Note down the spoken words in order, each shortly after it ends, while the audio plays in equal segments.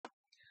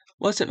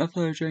What's up, my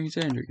fellow Dragons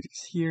and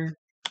Dragons here,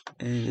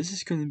 and this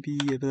is going to be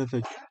a bit of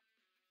a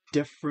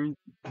different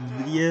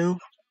video.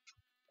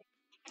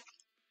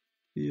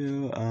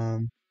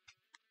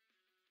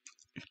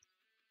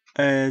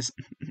 As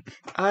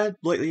I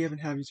lately have been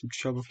having some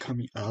trouble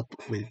coming up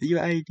with video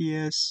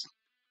ideas,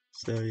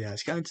 so yeah,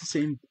 it's kind of the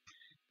same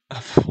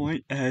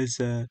point as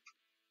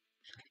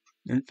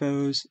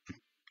Ninfo's.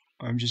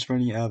 I'm just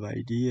running out of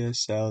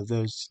ideas, so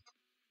there's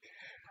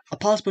a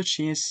possible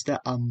chance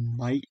that I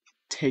might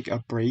take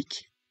a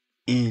break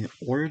in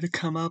order to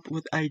come up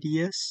with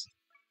ideas.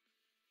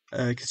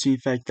 Considering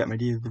the fact that my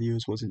daily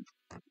videos wasn't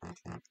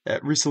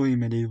recently,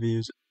 my daily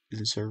videos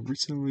isn't so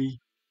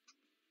recently.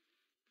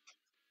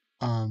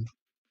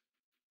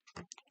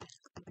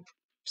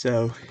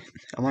 So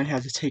I might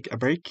have to take a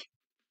break.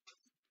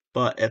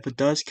 But if it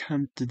does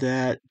come to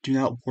that, do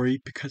not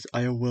worry, because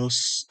I will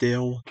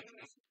still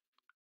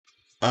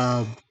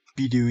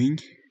be doing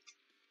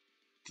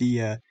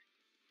the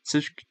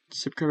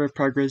subscriber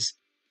progress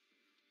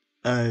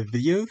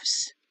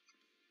videos.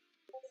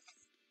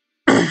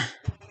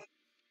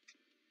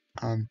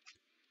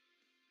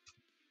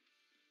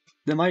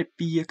 There might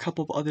be a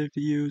couple of other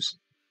videos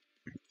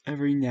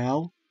every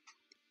now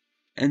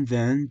and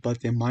then,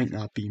 but there might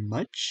not be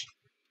much.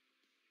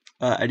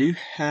 I do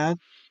have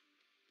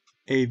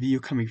a video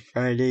coming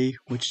Friday,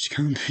 which is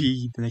going to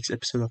be the next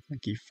episode of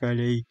Funky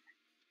Friday,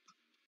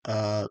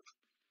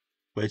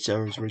 which I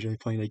was originally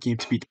playing that game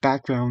to beat the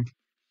background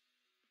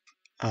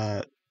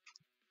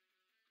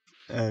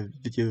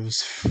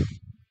videos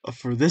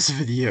for this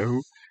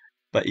video,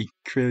 but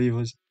Ecreely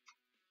was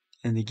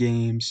in the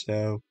game,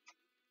 so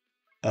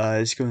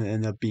it's going to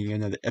end up being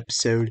another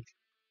episode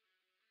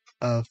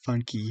of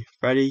Funky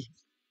Friday.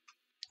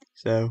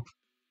 So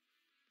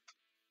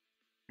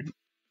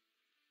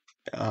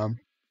I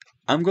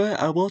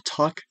will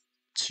talk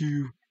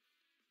to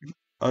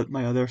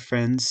my other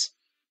friends,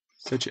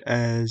 such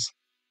as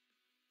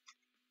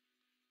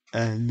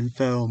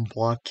Ninfo and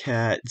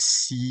Blobcat,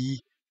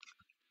 see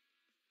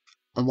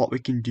on what we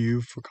can do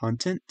for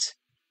content.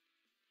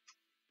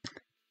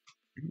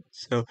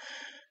 So,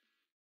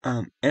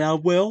 and I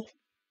will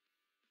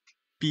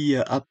be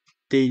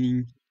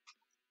updating,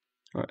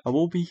 or I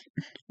will be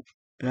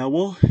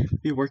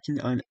working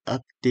on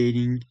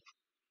updating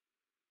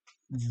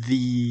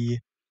the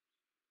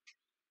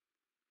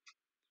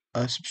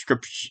not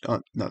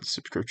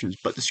subscriptions,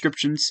 but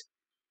descriptions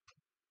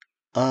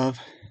of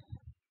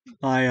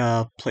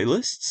my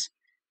playlists,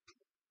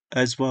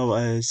 as well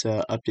as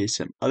update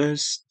some other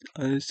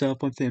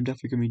stuff. One thing I'm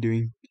definitely gonna be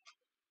doing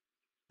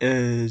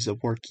is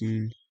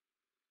working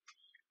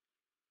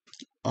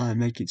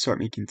on start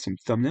making some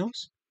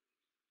thumbnails.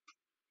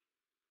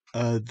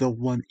 The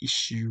one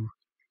issue.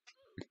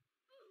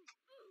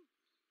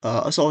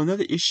 Also,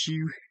 another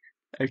issue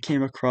I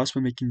came across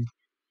when making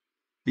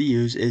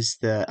videos is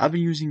that I've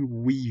been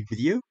using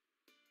Video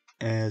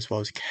as well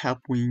as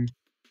Capwing,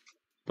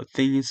 but the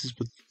thing is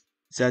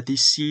that they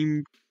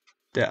seem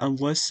that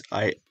unless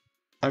I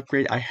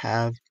upgrade, I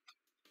have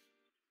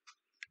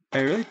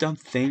a really dumb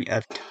thing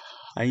of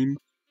time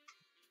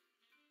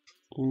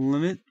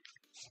limit.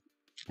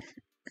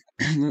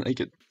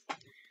 Like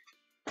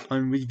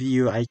on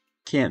Video, I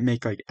can't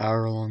make like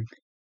hour-long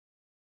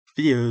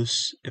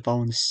videos if I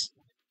want to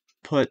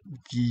put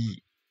the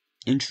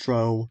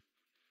intro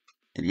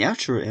and the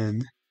outro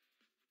in,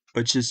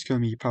 which is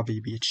going to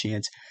probably be a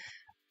chance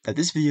that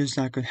this video is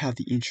not going to have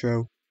the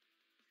intro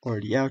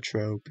or the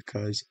outro,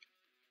 because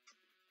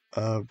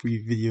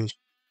Video's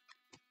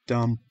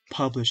dumb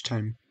publish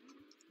time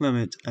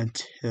limit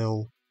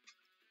until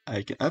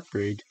I can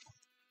upgrade.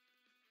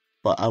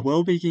 But I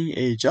will be getting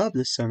a job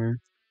this summer,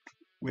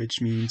 which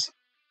means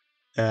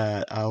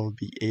that I will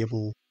be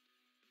able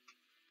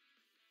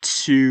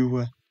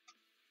to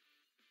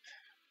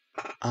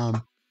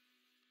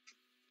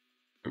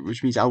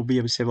which means I will be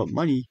able to save up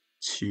money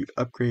to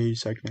upgrade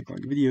so I can make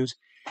longer videos.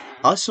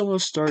 I also will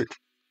start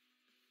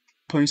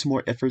putting some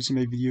more efforts in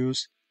my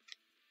videos.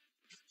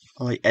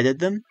 I'll edit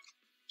them,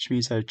 which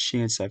means I have a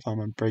chance that if I'm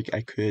on break,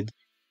 I could.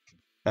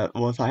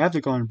 Well, if I have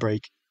to go on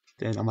break,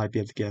 then I might be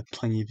able to get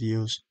plenty of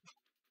videos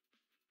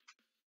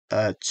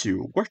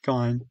to work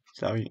on.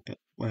 So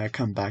when I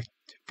come back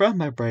from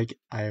my break,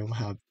 I will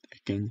have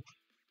again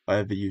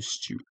other videos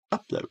to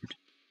upload.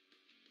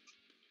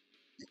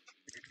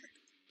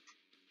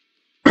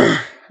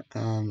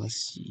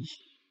 Let's see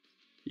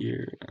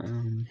here.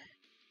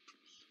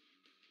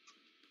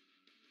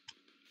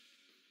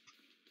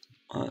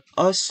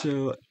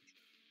 Also,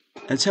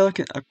 until I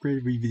can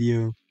upgrade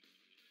Video,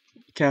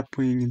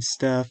 Capwing and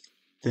stuff,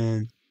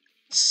 then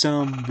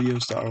some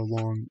videos that are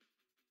long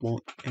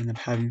won't end up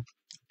having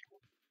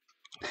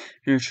an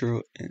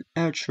intro and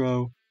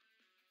outro,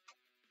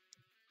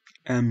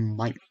 and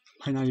might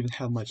not even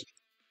have much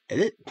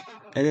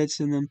edits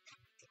in them.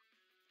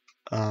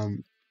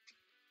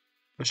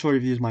 But shorter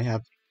videos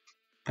might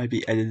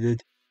be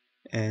edited,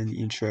 and the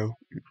intro,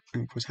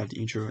 and of course have the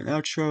intro and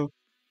outro.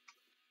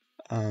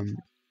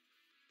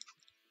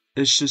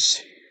 It's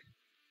just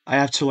I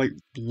have to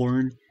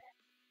learn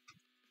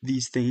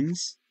these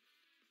things,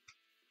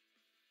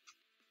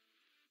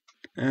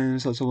 And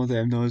it's also one thing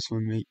I've noticed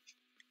when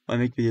I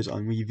make videos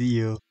on Wii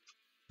Video,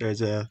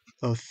 there's a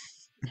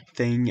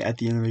thing at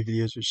the end of my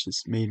videos which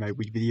just made my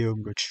Wii video.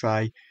 I'm gonna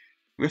try. I'm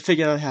gonna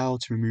figure out how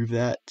to remove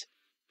that.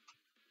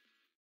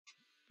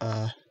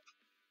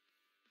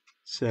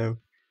 So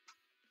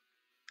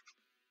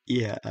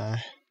yeah,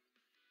 I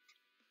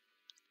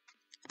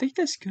think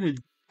that's gonna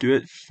do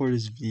it for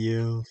this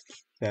video.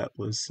 That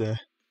was I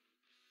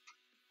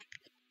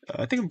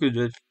think I'm gonna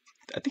do it.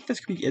 I think that's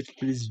gonna be it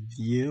for this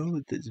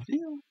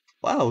video.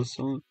 Wow,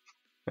 so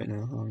right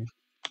now,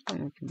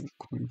 I'm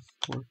recording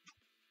for.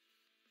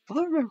 I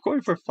thought we were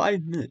recording for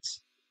 5 minutes.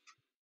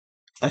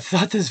 I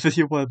thought this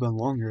video would have been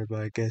longer,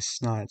 but I guess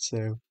not.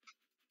 So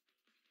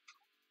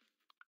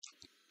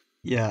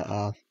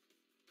yeah,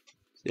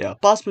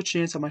 possible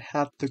chance I might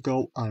have to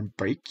go on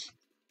break.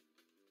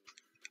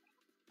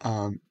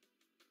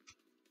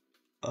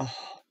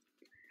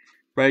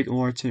 Break in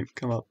order to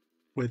come up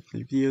with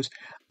new videos.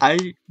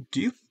 I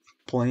do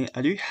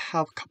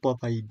have a couple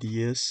of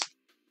ideas,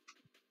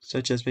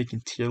 such as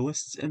making tier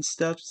lists and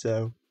stuff.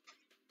 So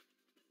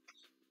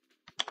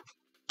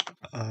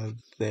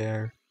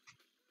there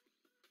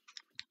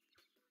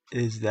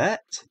is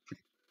that.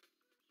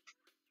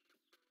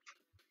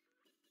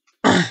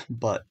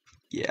 But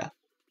yeah,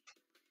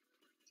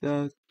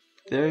 so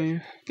there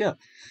you go.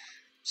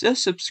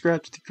 Just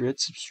subscribe to the grid,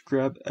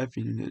 subscribe if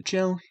you're new to the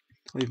channel,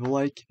 leave a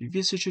like. If you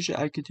visit your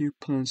I could do,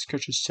 put in the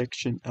discussion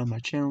section of my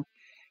channel,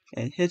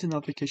 and hit the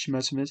notification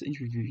bell to miss any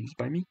reviews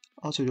by me.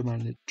 Also, don't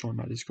mind to join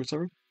my Discord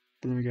server.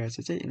 But anyway guys,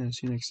 that's it, and I'll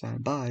see you next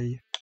time. Bye!